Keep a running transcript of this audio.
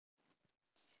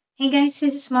Hey guys,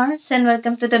 this is Mars and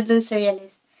welcome to the Blue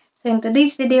Surrealist. So in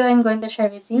today's video, I'm going to share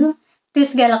with you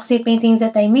this galaxy painting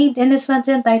that I made, and this one's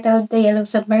entitled The Yellow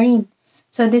Submarine.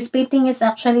 So this painting is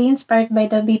actually inspired by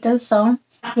the Beatles song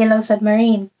Yellow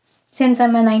Submarine. Since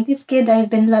I'm a 90s kid,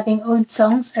 I've been loving old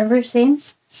songs ever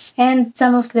since, and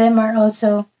some of them are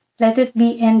also Let It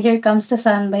Be and Here Comes the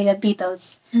Sun by the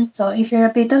Beatles. So if you're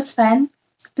a Beatles fan,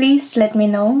 please let me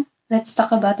know. Let's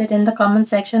talk about it in the comment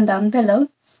section down below.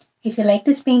 If you like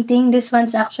this painting, this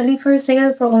one's actually for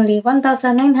sale for only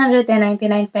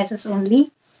 1,999 pesos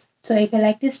only. So if you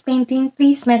like this painting,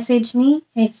 please message me.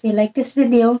 If you like this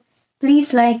video,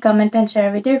 please like, comment, and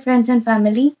share with your friends and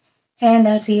family. And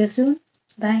I'll see you soon.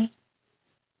 Bye.